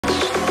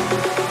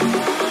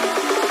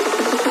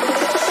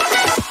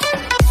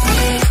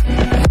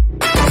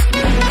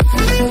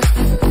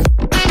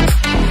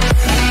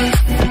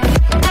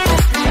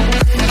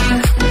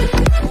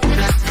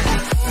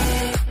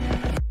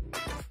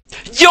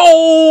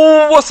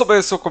What's up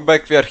guys, welcome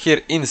back. We are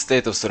here in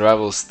State of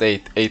Survival,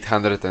 state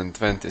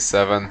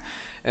 827,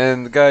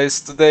 and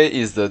guys, today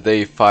is the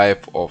day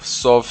 5 of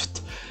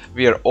soft.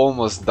 We are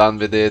almost done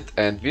with it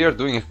and we are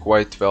doing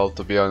quite well,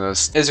 to be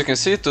honest. As you can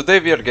see, today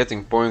we are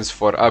getting points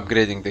for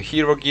upgrading the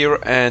hero gear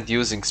and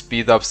using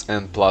speed ups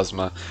and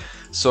plasma.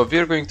 So we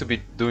are going to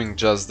be doing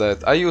just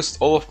that. I used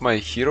all of my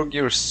hero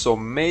gears, so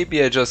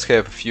maybe I just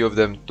have a few of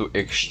them to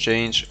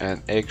exchange,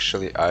 and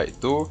actually I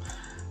do.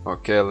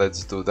 Okay,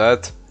 let's do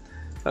that.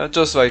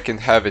 Just so I can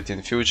have it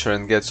in future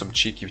and get some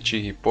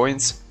cheeky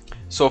points.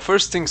 So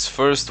first things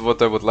first,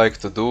 what I would like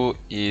to do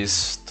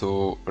is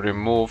to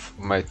remove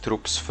my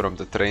troops from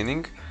the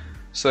training,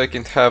 so I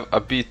can have a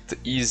bit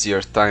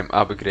easier time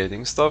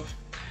upgrading stuff.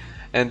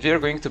 And we are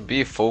going to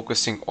be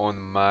focusing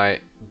on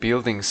my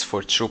buildings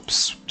for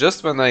troops.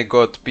 Just when I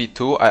got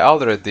P2, I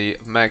already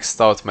maxed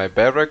out my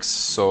barracks,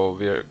 so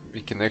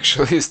we can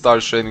actually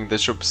start training the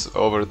troops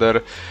over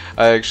there.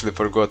 I actually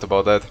forgot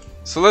about that.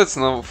 So let's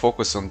now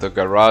focus on the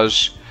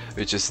garage,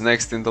 which is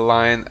next in the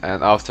line,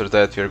 and after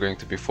that we are going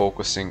to be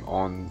focusing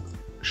on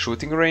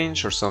shooting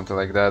range or something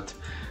like that,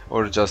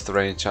 or just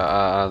range,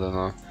 I don't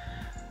know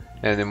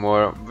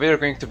anymore. We are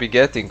going to be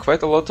getting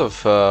quite a lot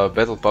of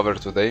battle power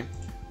today,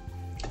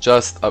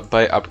 just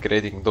by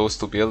upgrading those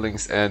two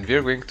buildings, and we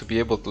are going to be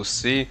able to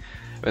see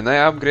when I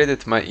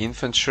upgraded my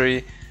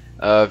infantry,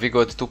 we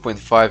got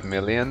 2.5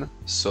 million.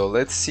 So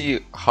let's see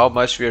how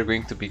much we are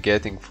going to be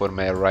getting for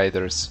my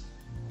riders.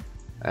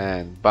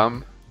 And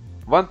bam,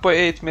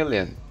 1.8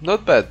 million.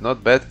 Not bad,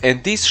 not bad.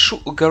 And this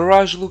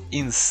garage look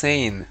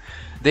insane.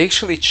 They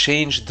actually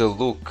changed the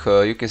look.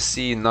 You can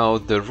see now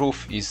the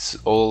roof is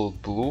all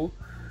blue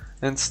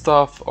and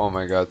stuff. Oh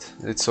my god,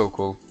 it's so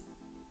cool.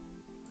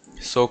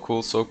 So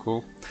cool, so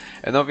cool.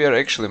 And now we are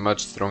actually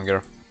much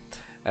stronger.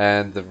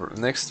 And the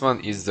next one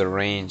is the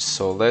range,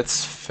 so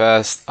let's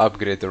fast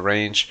upgrade the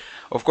range.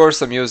 Of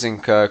course I'm using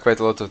quite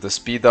a lot of the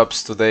speed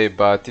ups today,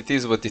 but it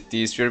is what it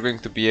is. We're going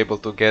to be able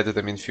to get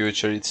them in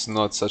future, it's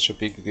not such a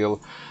big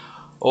deal.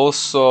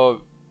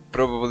 Also,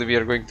 probably we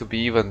are going to be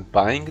even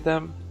buying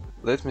them.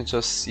 Let me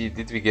just see,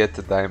 did we get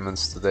the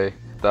diamonds today?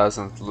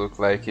 Doesn't look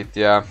like it.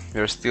 Yeah,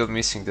 we're still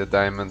missing the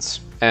diamonds.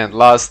 And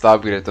last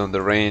upgrade on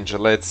the range,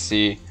 let's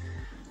see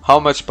how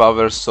much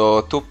power.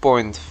 So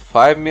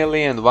 2.5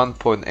 million,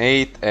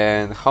 1.8,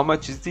 and how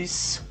much is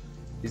this?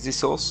 Is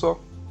this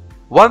also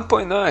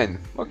 1.9?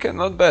 Okay,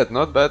 not bad,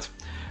 not bad.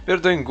 We're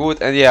doing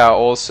good. And yeah,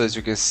 also as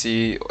you can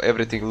see,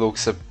 everything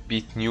looks a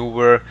bit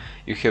newer.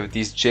 You have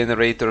these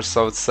generators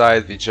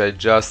outside, which I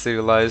just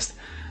realized.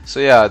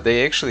 So yeah,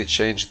 they actually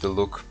changed the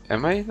look.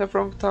 Am I in the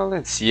wrong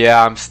talents?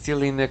 Yeah, I'm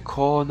still in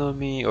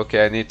economy.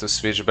 Okay, I need to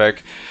switch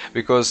back,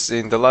 because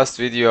in the last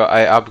video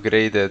I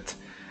upgraded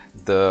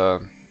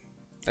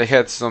I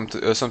had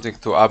something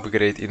to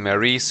upgrade in my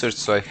research,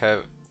 so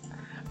I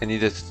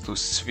needed to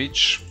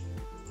switch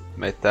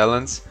my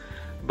talents.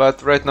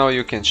 But right now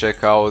you can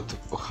check out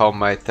how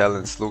my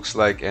talents looks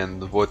like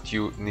and what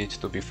you need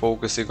to be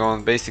focusing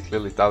on. Basically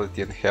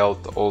lethality and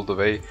health all the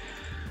way.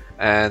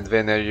 And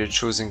when you're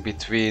choosing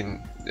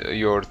between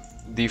your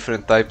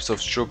different types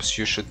of troops,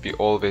 you should be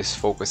always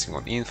focusing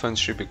on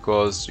infantry,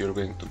 because you're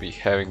going to be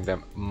having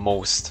them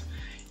most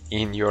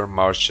in your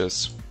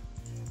marches.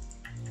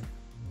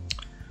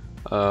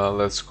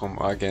 Let's come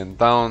again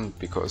down,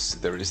 because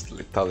there is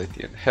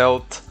lethality and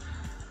health,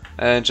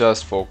 and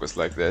just focus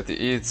like that.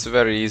 It's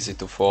very easy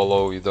to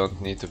follow, you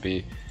don't need to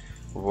be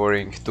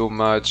worrying too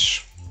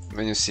much.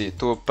 When you see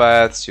 2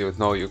 paths, you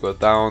know you go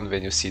down.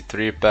 When you see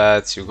 3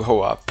 paths, you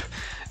go up.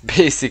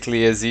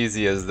 Basically as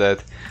easy as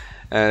that.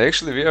 And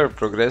actually we are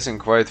progressing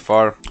quite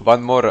far.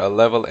 One more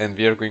level and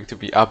we are going to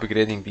be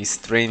upgrading this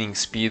training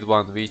speed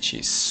one, which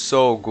is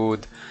so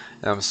good.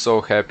 I'm so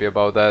happy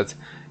about that.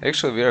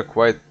 Actually we are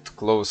quite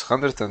close,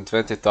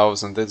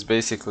 120,000, that's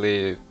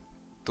basically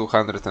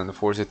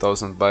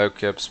 240,000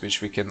 biocaps,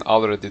 which we can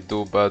already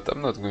do, but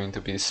I'm not going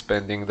to be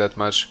spending that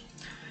much.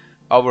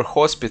 Our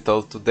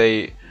hospital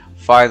today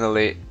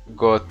finally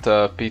got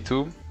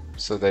P2,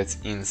 so that's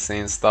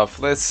insane stuff.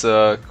 Let's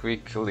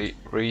quickly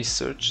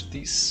research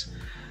this,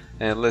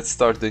 and let's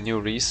start the new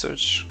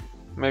research.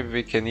 Maybe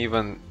we can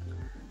even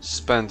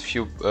spend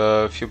few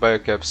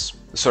biocaps,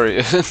 sorry,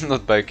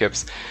 not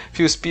biocaps,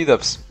 few speed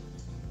ups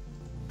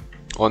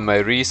on my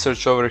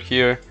research over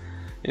here.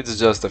 It's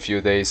just a few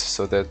days,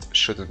 so that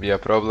shouldn't be a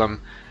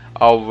problem.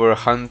 Our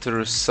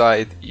hunter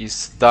side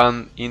is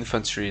done,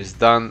 infantry is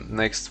done,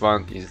 next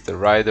one is the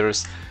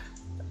riders.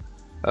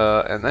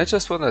 And I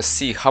just want to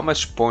see how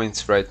much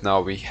points right now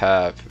we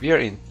have. We are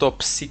in top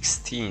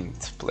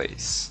 16th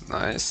place,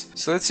 nice.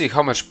 So let's see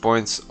how much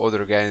points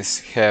other guys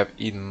have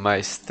in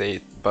my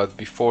state, but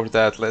before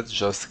that let's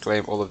just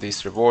claim all of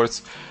these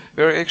rewards.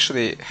 We're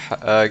actually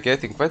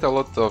getting quite a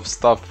lot of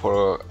stuff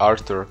for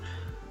Arthur,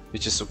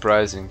 which is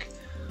surprising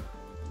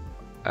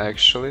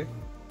actually.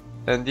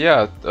 And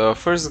yeah,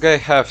 first guy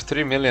have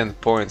 3 million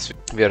points.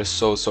 We are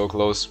so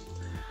close.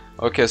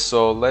 Okay,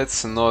 so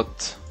let's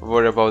not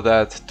worry about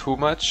that too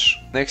much.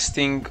 Next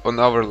thing on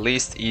our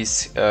list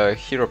is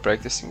Hero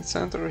Practicing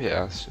Center.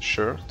 Yeah,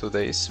 sure,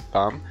 today's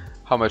spam.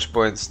 How much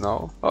points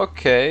now?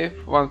 Okay,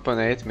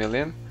 1.8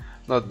 million.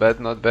 Not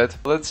bad, not bad.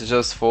 Let's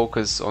just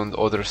focus on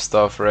other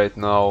stuff right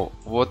now.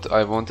 What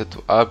I wanted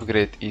to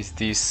upgrade is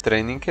these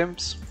training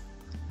camps.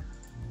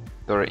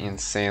 They're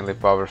insanely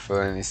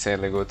powerful and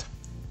insanely good.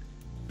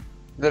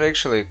 They're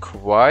actually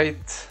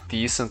quite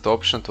decent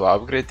option to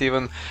upgrade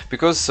even,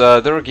 because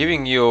they're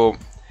giving you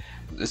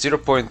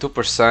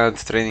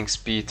 0.2% training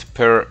speed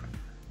per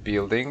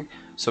building.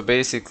 So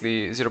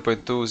basically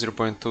 0.2,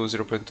 0.2,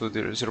 0.2,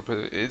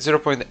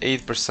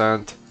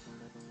 0.8%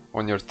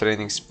 on your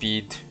training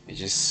speed, which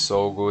is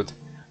so good.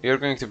 You're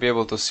going to be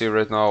able to see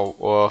right now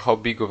how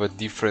big of a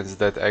difference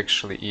that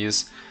actually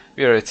is.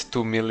 We are at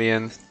 2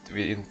 million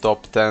in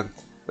top 10.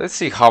 Let's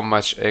see how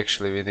much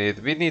actually we need.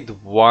 We need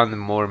 1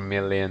 more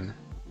million.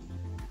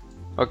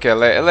 Okay,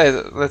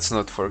 let's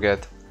not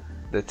forget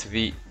that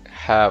we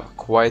have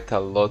quite a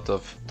lot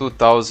of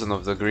 2000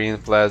 of the green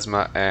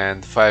plasma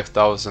and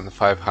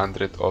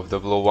 5500 of the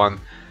blue one.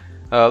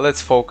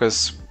 Let's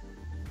focus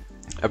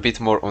a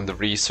bit more on the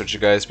research,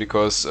 guys,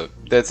 because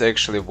that's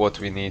actually what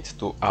we need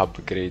to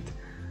upgrade.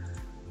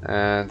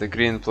 And the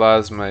green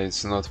plasma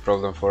is not a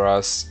problem for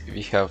us,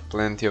 we have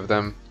plenty of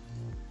them.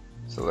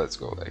 So let's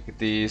go like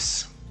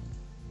this,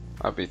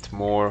 a bit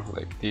more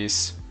like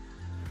this.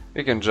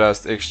 We can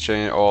just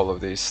exchange all of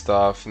this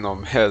stuff, no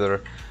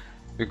matter,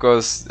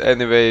 because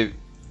anyway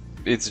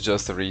it's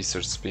just a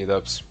research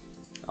speedups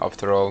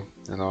after all,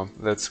 you know.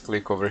 Let's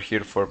click over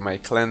here for my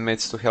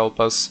clanmates to help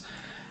us.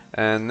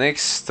 And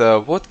next,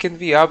 what can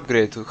we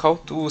upgrade to? How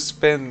to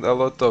spend a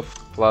lot of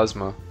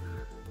plasma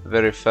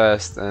very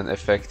fast and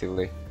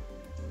effectively.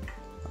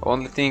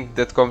 Only thing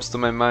that comes to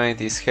my mind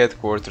is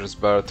headquarters,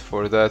 but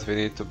for that we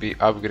need to be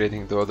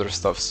upgrading the other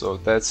stuff, so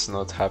that's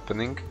not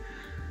happening.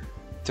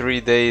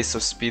 3 days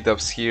of speed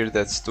ups here,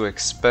 that's too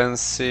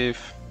expensive.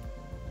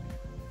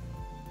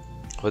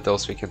 What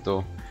else we can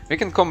do? We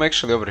can come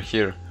actually over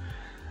here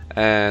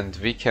and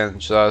we can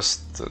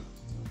just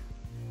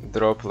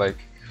drop like,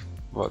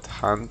 what,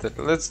 100?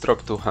 Let's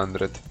drop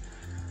 200.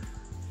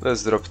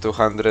 Let's drop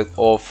 200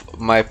 of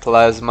my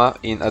plasma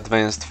in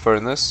advanced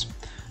furnace.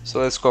 So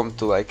let's come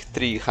to like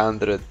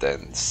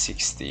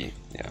 360.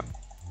 Yeah,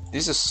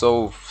 this is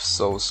so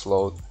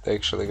slow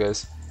actually,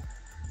 guys,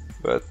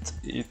 but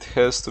it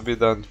has to be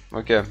done.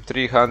 Okay,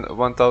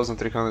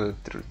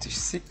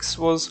 1336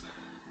 was,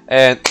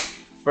 and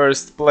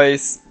first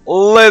place.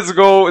 Let's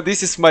go.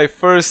 This is my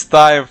first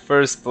time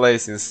first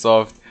place in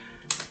soft.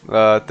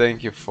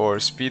 Thank you for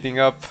speeding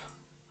up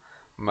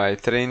my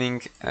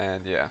training,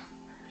 and yeah,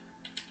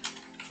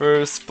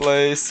 first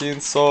place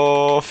in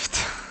soft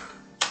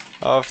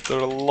after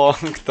a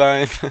long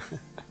time.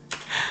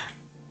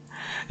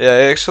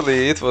 Yeah,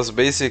 actually it was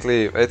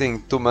basically, I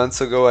think 2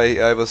 months ago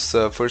I was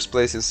first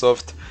place in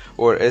soft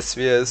or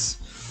SVS.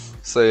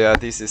 So yeah,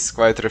 this is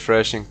quite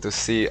refreshing to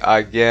see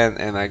again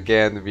and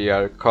again we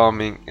are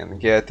coming and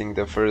getting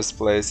the first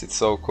place. It's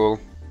so cool.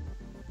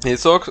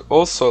 It's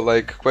also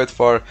like quite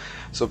far,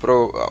 so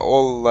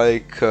all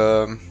like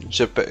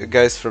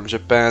guys from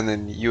Japan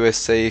and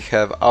USA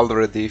have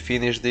already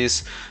finished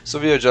this, so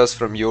we are just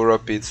from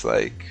Europe. It's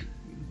like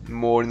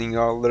morning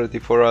already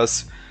for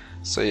us.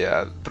 So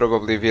yeah,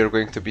 probably we are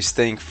going to be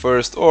staying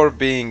first or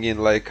being in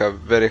like a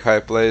very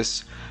high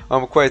place.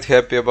 I'm quite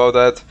happy about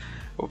that.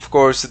 Of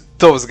course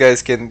those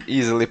guys can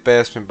easily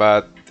pass me,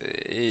 but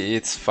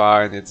it's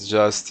fine. It's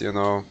just, you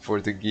know,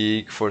 for the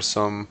gig, for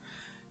some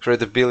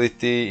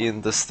credibility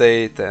in the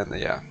state, and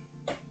yeah.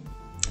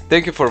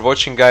 Thank you for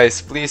watching,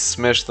 guys. Please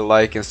smash the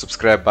like and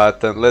subscribe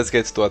button. Let's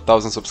get to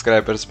 1000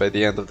 subscribers by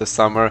the end of the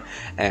summer,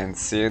 and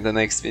see you in the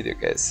next video,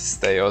 guys.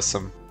 Stay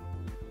awesome.